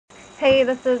Hey,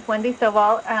 this is Wendy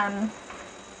Stovall.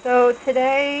 So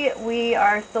today we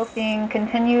are still seeing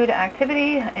continued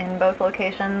activity in both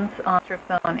locations on the drift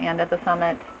zone and at the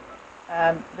summit.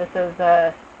 This is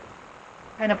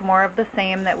kind of more of the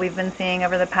same that we've been seeing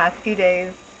over the past few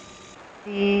days.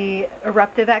 The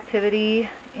eruptive activity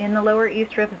in the lower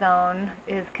East Rift Zone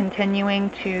is continuing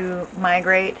to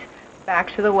migrate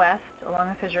back to the west along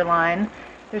the fissure line.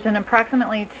 There's an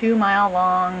approximately 2-mile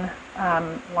long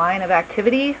line of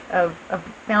activity of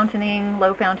fountaining,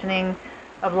 low fountaining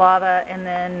of lava, and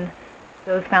then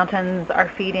those fountains are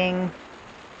feeding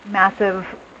massive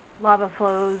lava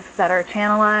flows that are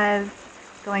channelized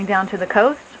going down to the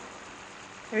coast.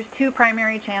 There's 2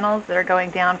 primary channels that are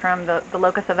going down from the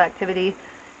locus of activity,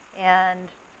 and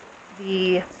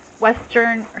the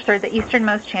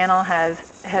easternmost channel has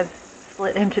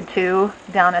split into 2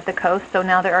 down at the coast. So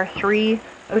now there are 3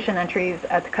 ocean entries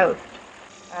at the coast.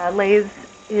 Lays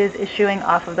is issuing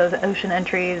off of those ocean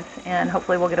entries, and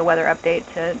hopefully we'll get a weather update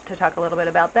to talk a little bit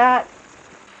about that.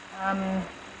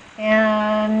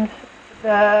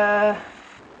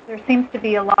 There seems to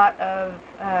be a lot of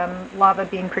lava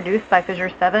being produced by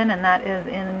Fissure 7, and that is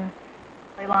in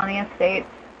Leilani Estates.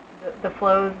 The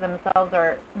flows themselves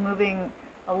are moving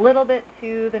a little bit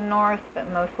to the north, but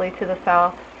mostly to the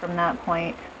south from that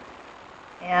point.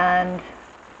 And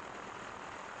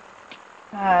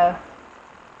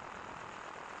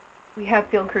we have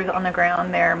field crews on the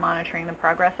ground there monitoring the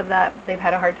progress of that. They've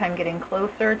had a hard time getting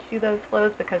closer to those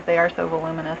flows because they are so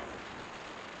voluminous.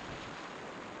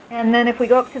 And then if we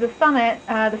go up to the summit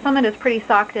is pretty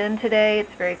socked in today.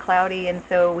 It's very cloudy, and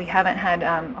so we haven't had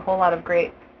a whole lot of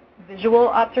great visual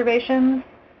observations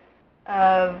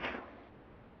of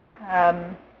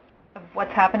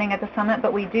what's happening at the summit,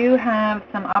 but we do have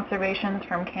some observations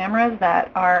from cameras that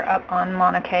are up on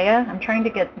Mauna Kea. I'm trying to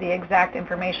get the exact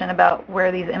information about where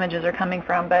these images are coming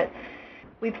from, but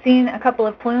we've seen a couple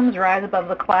of plumes rise above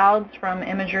the clouds from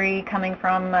imagery coming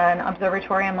from an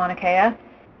observatory on Mauna Kea.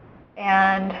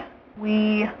 And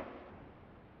we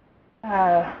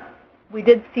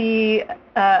did see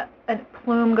a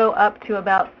plume go up to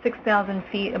about 6,000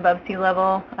 feet above sea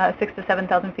level, 6,000 to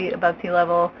 7,000 feet above sea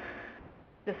level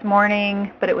this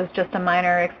morning, but it was just a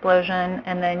minor explosion.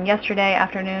 And then yesterday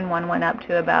afternoon, one went up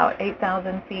to about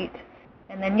 8,000 feet.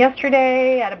 And then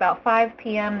yesterday at about 5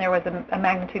 p.m., there was a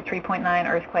magnitude 3.9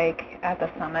 earthquake at the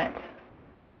summit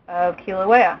of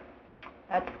Kilauea.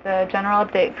 That's the general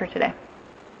update for today.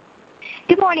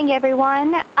 Good morning,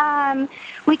 everyone.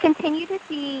 We continue to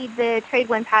see the trade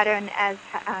wind pattern as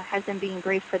has been being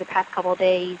briefed for the past couple of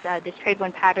days. This trade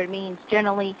wind pattern means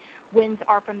generally winds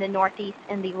are from the northeast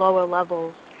in the lower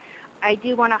levels. I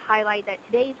do want to highlight that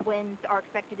today's winds are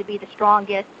expected to be the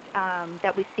strongest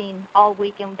that we've seen all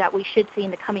week and that we should see in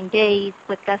the coming days,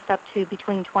 with gusts up to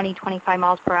between 20 and 25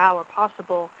 miles per hour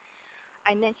possible.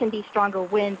 I mentioned these stronger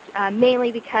winds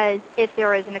mainly because if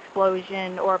there is an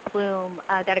explosion or a plume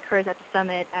that occurs at the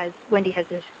summit, as Wendy has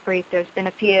just briefed, there's been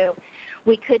a few,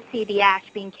 we could see the ash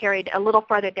being carried a little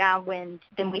farther downwind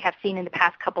than we have seen in the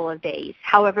past couple of days.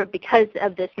 However, because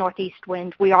of this northeast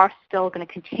wind, we are still going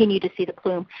to continue to see the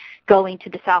plume going to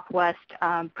the southwest,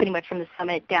 pretty much from the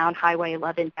summit down Highway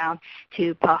 11 down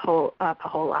to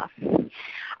Pahola.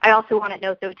 I also want to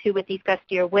note, though, too, with these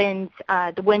gustier winds,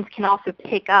 the winds can also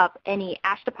pick up any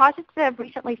ash deposits that have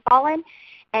recently fallen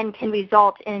and can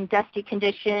result in dusty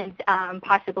conditions,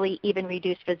 possibly even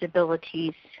reduced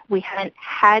visibilities. We haven't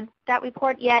had that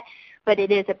report yet, but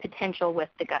it is a potential with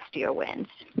the gustier winds.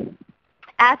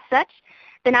 As such,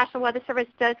 the National Weather Service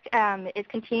is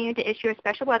continuing to issue a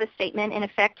special weather statement in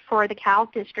effect for the Cal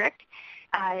District,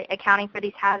 accounting for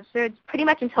these hazards pretty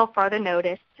much until further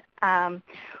notice.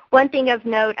 One thing of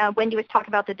note, Wendy was talking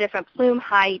about the different plume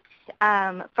heights.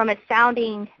 From a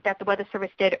sounding that the Weather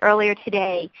Service did earlier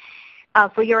today,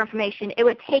 for your information, it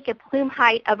would take a plume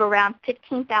height of around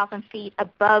 15,000 feet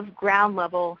above ground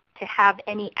level to have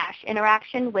any ash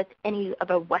interaction with any of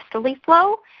a westerly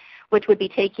flow, which would be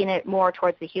taking it more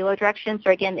towards the helo direction. So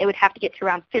again, it would have to get to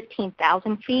around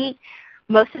 15,000 feet.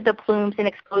 Most of the plumes and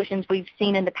explosions we've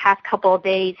seen in the past couple of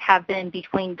days have been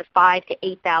between the 5,000 to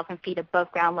 8,000 feet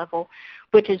above ground level,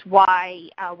 which is why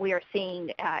we are seeing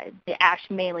the ash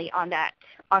mainly on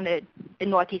the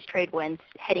northeast trade winds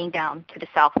heading down to the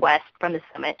southwest from the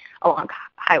summit along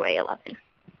Highway 11.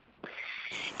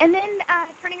 And then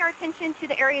turning our attention to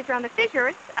the areas around the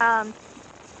fissures,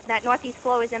 that northeast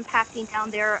flow is impacting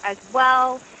down there as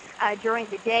well. During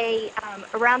the day,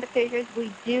 around the fissures,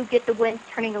 we do get the winds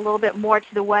turning a little bit more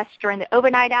to the west during the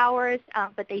overnight hours,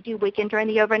 but they do weaken during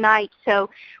the overnight, so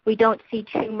we don't see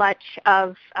too much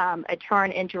of a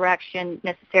turn in direction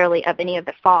necessarily of any of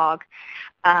the fog.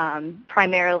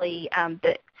 primarily.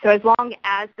 So as long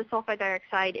as the sulfide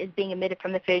dioxide is being emitted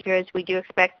from the fissures, we do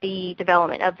expect the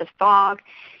development of the fog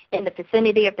in the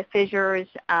vicinity of the fissures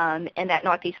and that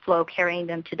northeast flow carrying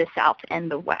them to the south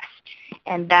and the west.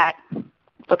 And that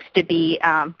looks to be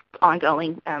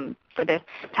ongoing for the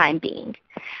time being.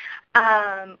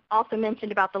 Also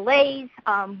mentioned about the lays.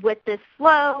 With this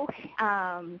flow,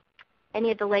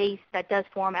 any of the lays that does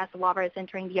form as the lava is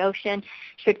entering the ocean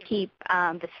should keep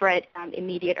the threat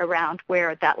immediate around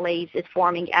where that lays is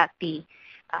forming at the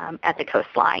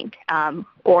coastline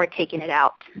or taking it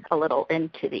out a little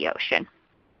into the ocean.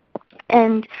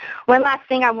 And one last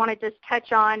thing I want to just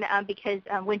touch on because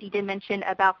Wendy did mention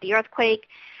about the earthquake.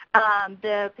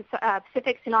 The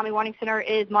Pacific Tsunami Warning Center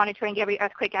is monitoring every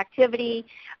earthquake activity.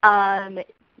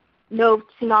 No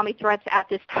tsunami threats at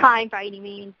this time by any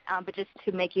means, but just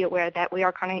to make you aware that we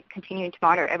are continuing to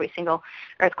monitor every single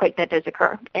earthquake that does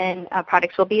occur, and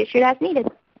products will be issued as needed.